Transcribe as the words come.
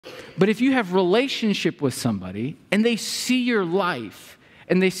But if you have relationship with somebody and they see your life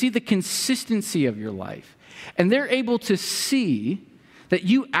and they see the consistency of your life and they're able to see that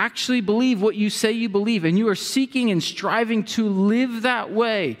you actually believe what you say you believe and you are seeking and striving to live that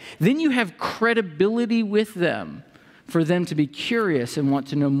way, then you have credibility with them for them to be curious and want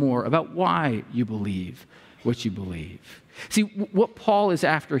to know more about why you believe what you believe. See, what Paul is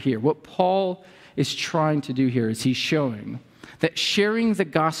after here, what Paul is trying to do here is he's showing that sharing the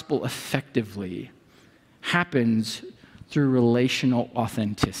gospel effectively happens through relational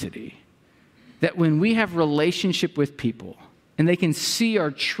authenticity. That when we have relationship with people and they can see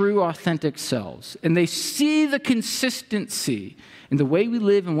our true authentic selves and they see the consistency in the way we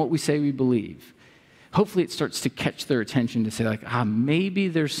live and what we say we believe, hopefully it starts to catch their attention to say like, maybe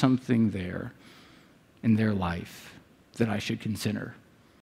there's something there in their life that I should consider.